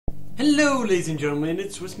Hello ladies and gentlemen,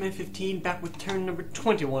 it's Swissman 15 back with turn number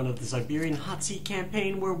 21 of this Iberian hot seat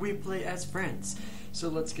campaign where we play as friends. So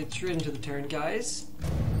let's get straight into the turn, guys.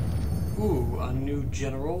 Ooh, a new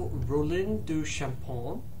general, Roland du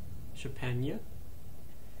Champagne.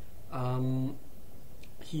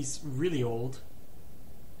 He's really old,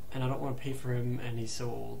 and I don't want to pay for him, and he's so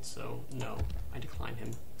old, so no, I decline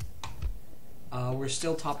him. We're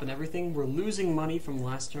still topping everything. We're losing money from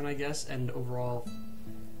last turn, I guess, and overall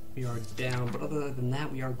we are down, but other than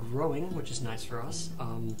that, we are growing, which is nice for us.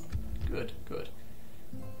 Good.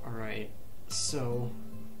 Alright, so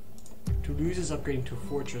Toulouse is upgrading to a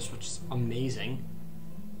fortress, which is amazing.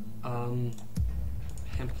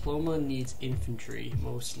 Pamplona needs infantry,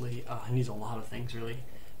 mostly. It needs a lot of things, really.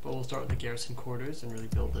 But we'll start with the garrison quarters and really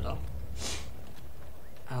build it up.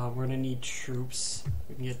 We're gonna need troops.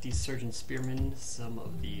 We can get these surgeon spearmen, some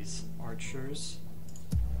of these archers.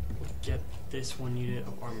 We'll get this one unit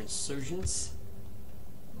of armored surgeons.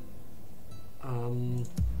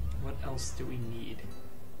 What else do we need?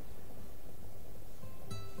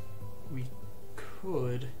 We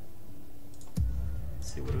could...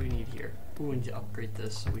 Let's see, what do we need here? Ooh, we need to upgrade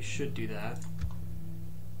this, so we should do that.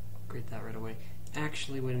 Upgrade that right away.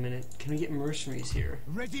 Actually, wait a minute. Can we get mercenaries here?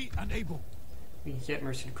 Ready and able. We can get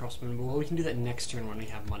mercenary crossmen, but well, we can do that next turn when we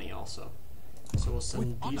have money also. So we'll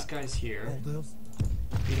send these guys here.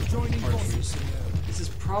 Archers. This is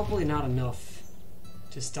probably not enough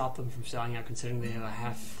to stop them from selling out, considering they have a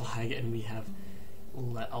half flag and we have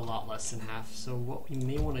a lot less than half. So what we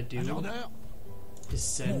may want to do is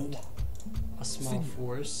send a small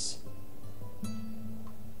force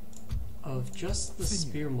of just the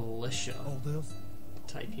spear militia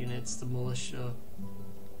type units, the militia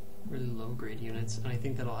really low grade units, and I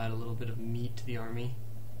think that'll add a little bit of meat to the army.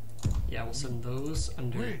 Yeah, we'll send those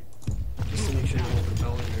under just to make sure they won't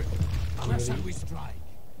rebel under.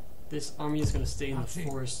 This army is going to stay in the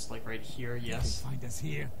forest, like right here. Yes, find us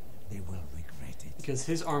here, they will regret it. Because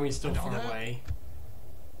his army is still far away,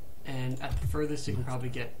 and at the furthest you can probably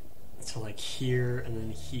get to like here and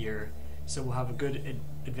then here. So we'll have a good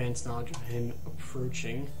advanced knowledge of him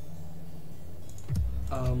approaching.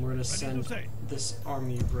 We're going to send this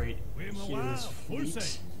army right here, this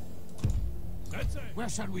fleet. Where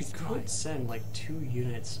shall we could send like 2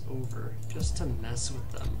 units over just to mess with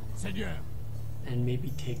them. Seigneur. And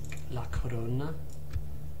maybe take La Corona.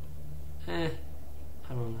 I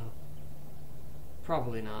don't know.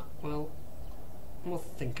 Probably not. Well, we'll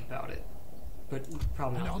think about it. But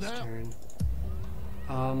probably not this turn.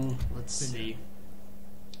 Let's see.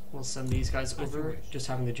 We'll send these guys over, just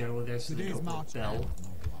having the general there so they don't rebel.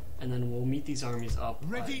 And then we'll meet these armies up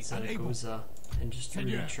at Zaragoza and just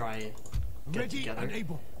really try and get together.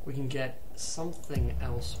 We can get something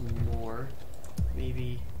else more.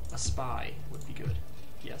 Maybe a spy would be good.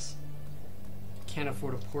 Yes. Can't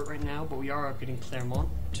afford a port right now, but we are upgrading Clermont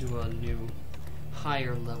to a new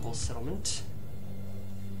higher level settlement.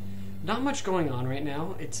 Not much going on right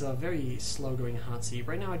now. It's a very slow going hot seat.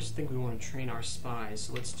 Right now I just think we want to train our spies.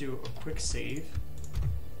 So let's do a quick save.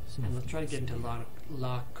 And let's try to get into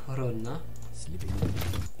La Corona.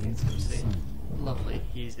 Lovely,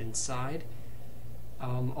 he's inside.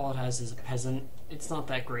 All it has is a peasant. It's not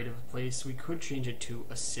that great of a place. We could change it to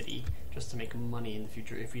a city just to make money in the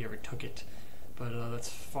future if we ever took it. But that's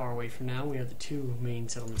far away from now. We have the 2 main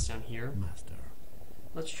settlements down here.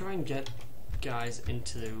 Let's try and get guys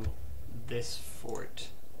into this fort.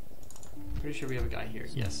 Pretty sure we have a guy here.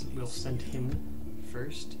 Yes, we'll send him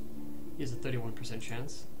first. He has a 31%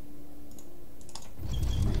 chance.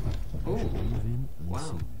 Oh,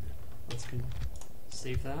 wow. Let's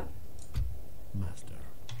save that.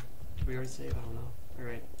 Did we already save? I don't know.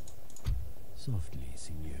 Alright. Softly,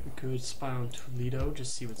 Signor. We could spy on Toledo,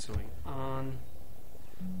 just see what's going on.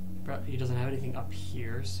 But he doesn't have anything up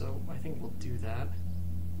here, so I think we'll do that.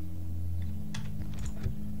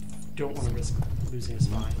 Don't want to risk losing a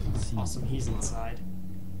spy. Awesome, he's inside.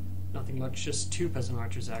 Nothing much, just 2 peasant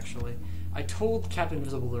archers actually. I told Captain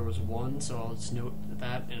Invisible there was 1, so I'll just note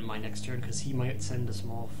that in my next turn because he might send a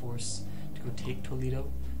small force to go take Toledo.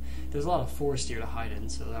 There's a lot of forest here to hide in,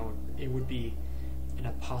 so it would be an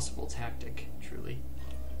impossible tactic, truly.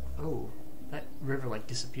 Oh, that river like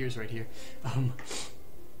disappears right here.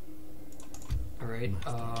 Alright,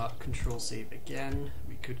 control save again.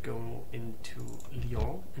 We could go into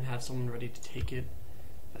Lyon and have someone ready to take it.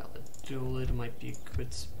 Valladolid might be a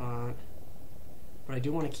good spot. But I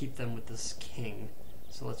do want to keep them with this king.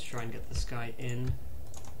 So let's try and get this guy in.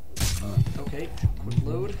 Okay, quick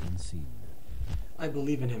load. I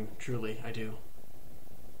believe in him, truly, I do.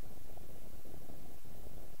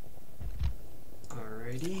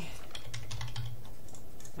 Alrighty.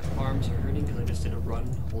 My arms are hurting because I just did a run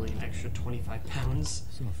holding an extra 25 pounds.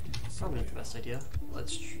 Softly, Probably not the best idea.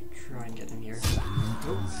 Let's try and get in here.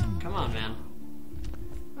 Oh, come on, man.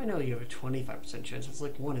 I know you have a 25% chance. It's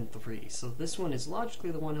like 1 in 3. So this one is logically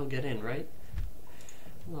the one he'll get in, right?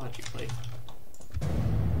 Logically.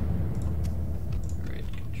 Alright,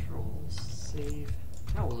 control, save.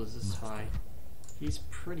 How old is this spy? He's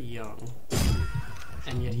pretty young.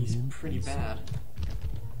 And yet he's pretty bad.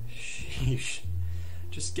 Sheesh.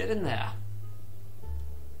 Just get in there.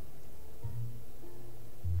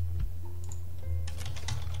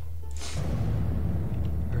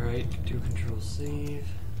 Alright, do control save.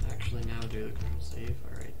 Actually now do the control save.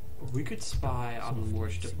 Alright. We could spy on the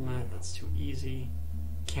Moorish diplomat, that's too easy.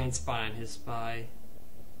 Can't spy on his spy.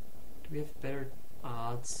 Do we have better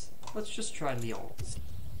odds? Let's just try Lyon.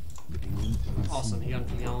 Awesome, he got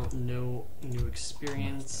Lyon, no new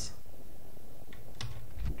experience.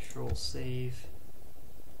 Control save.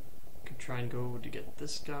 Could try and go to get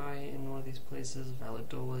this guy in one of these places,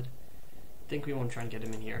 Valladolid. Think we want to try and get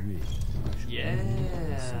him in here. Yeah,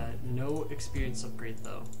 no experience upgrade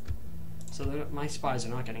though. So my spies are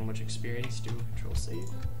not getting much experience. Do control save.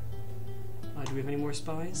 Do we have any more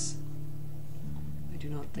spies? I do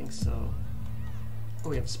not think so. Oh,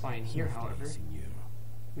 we have a spy in here, however.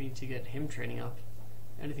 We need to get him training up.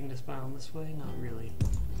 Anything to spy on this way? Not really.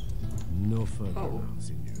 No further, Oh.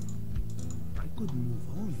 Signor. I could move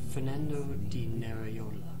on. Fernando di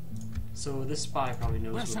Neriola. So this spy probably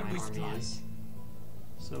knows Where who shall my we army spy? is.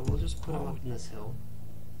 So we'll just put him up in this hill.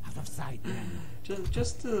 Out of sight, then.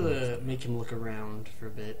 Just to make him look around for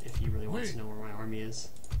a bit if he really wants to know where my army is.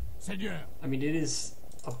 Seigneur. I mean, it is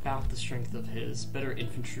about the strength of his. Better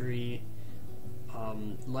infantry,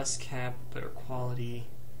 less cap, better quality,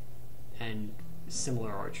 and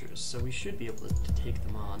similar archers. So we should be able to take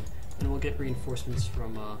them on. And we'll get reinforcements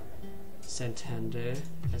from Santander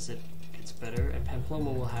as it gets better. And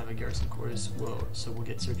Pamplona will have a garrison quarters. Whoa, so we'll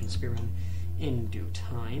get Surgeon Spearmen in due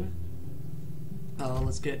time.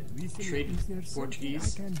 Let's get trade with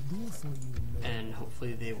Portuguese, and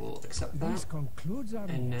hopefully they will accept that.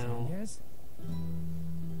 And now,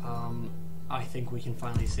 I think we can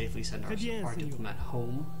finally safely send our diplomat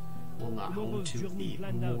home. Well, not home, to the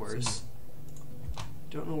Moors.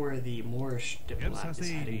 Don't know where the Moorish diplomat is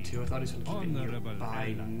heading to. I thought he was going to keep it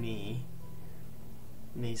nearby me.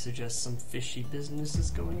 May suggest some fishy business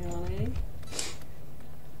is going on, eh?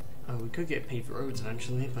 We could get paid for roads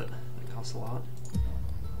eventually, but that costs a lot.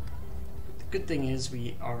 The good thing is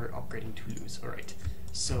we are upgrading Toulouse. Alright,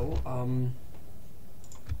 so,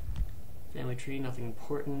 family tree, nothing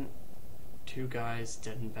important. 2 guys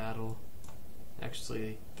dead in battle.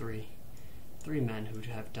 Actually, 3. 3 men who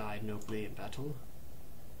have died nobly in battle.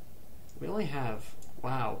 We only have,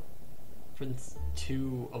 wow,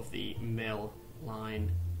 2 of the male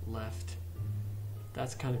line left.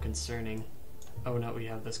 That's kind of concerning. Oh no, we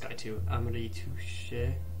have this guy too. Amaury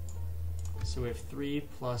Touché. So we have 3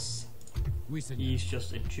 plus. He's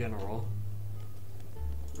just a general.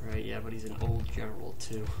 Right, yeah, but he's an old general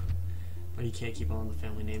too. But he can't keep on the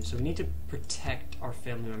family name. So we need to protect our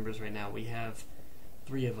family members right now. We have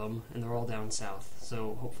 3 of them, and they're all down south.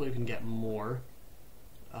 So hopefully we can get more.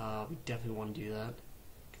 We definitely want to do that,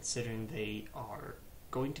 considering they are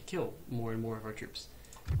going to kill more and more of our troops.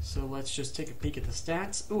 So let's just take a peek at the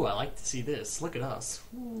stats. Ooh, I like to see this. Look at us.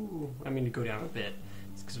 Ooh, I mean to go down a bit.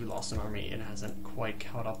 It's because we lost an army and it hasn't quite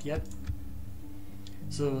caught up yet.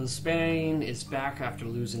 So Spain is back after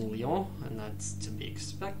losing Lyon, and that's to be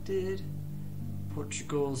expected.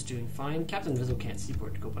 Portugal's doing fine. Captain Visible can't see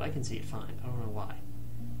Portugal, but I can see it fine. I don't know why.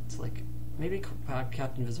 It's like, maybe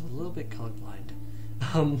Captain Visible a little bit colorblind.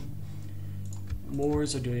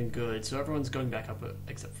 Moors are doing good, so everyone's going back up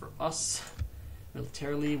except for us.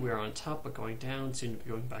 Militarily, we're on top, but going down, soon to be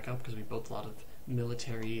going back up because we built a lot of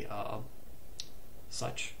military,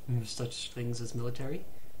 such things as military.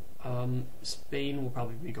 Spain will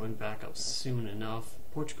probably be going back up soon enough.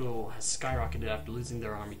 Portugal has skyrocketed after losing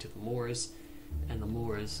their army to the Moors, and the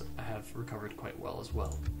Moors have recovered quite well as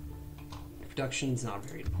well. Production's not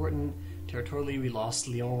very important. Territorially, we lost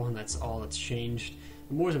Lyon, and that's all that's changed.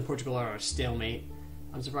 The Moors in Portugal are a stalemate.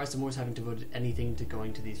 I'm surprised the Moors haven't devoted anything to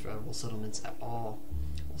going to these rebel settlements at all.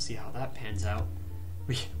 We'll see how that pans out.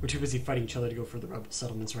 We're too busy fighting each other to go for the rebel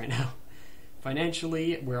settlements right now.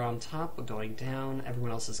 Financially, we're on top, but going down.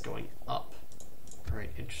 Everyone else is going up.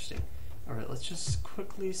 Alright, interesting. Alright, let's just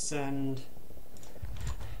quickly send...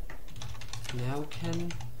 Now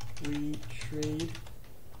can we trade?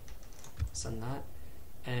 Send that.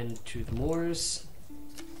 And to the Moors.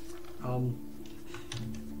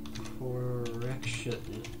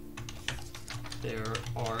 Correction. There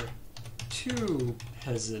are 2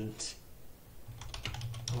 peasant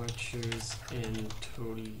archers in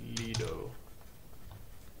Toledo.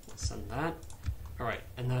 We'll send that. Alright,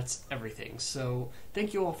 and that's everything. So,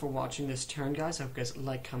 thank you all for watching this turn, guys. I hope you guys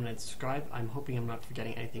like, comment, and subscribe. I'm hoping I'm not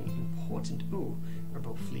forgetting anything important. Ooh,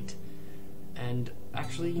 Rebel Fleet. And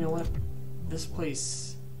actually, you know what? This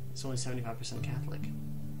place is only 75% Catholic.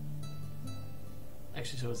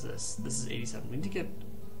 Actually, so is this. This is 87. We need to get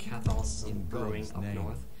Catholicism brewing up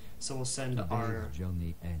north. So we'll send our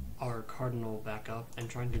cardinal back up and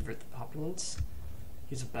try and convert the populace.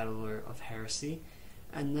 He's a battler of heresy.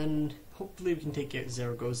 And then hopefully we can take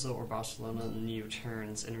Zaragoza or Barcelona in the new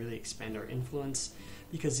turns and really expand our influence,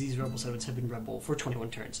 because these rebel settlements have been rebel for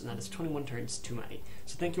 21 turns, and that is 21 turns too many.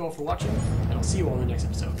 So thank you all for watching, and I'll see you all in the next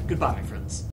episode. Goodbye, my friends.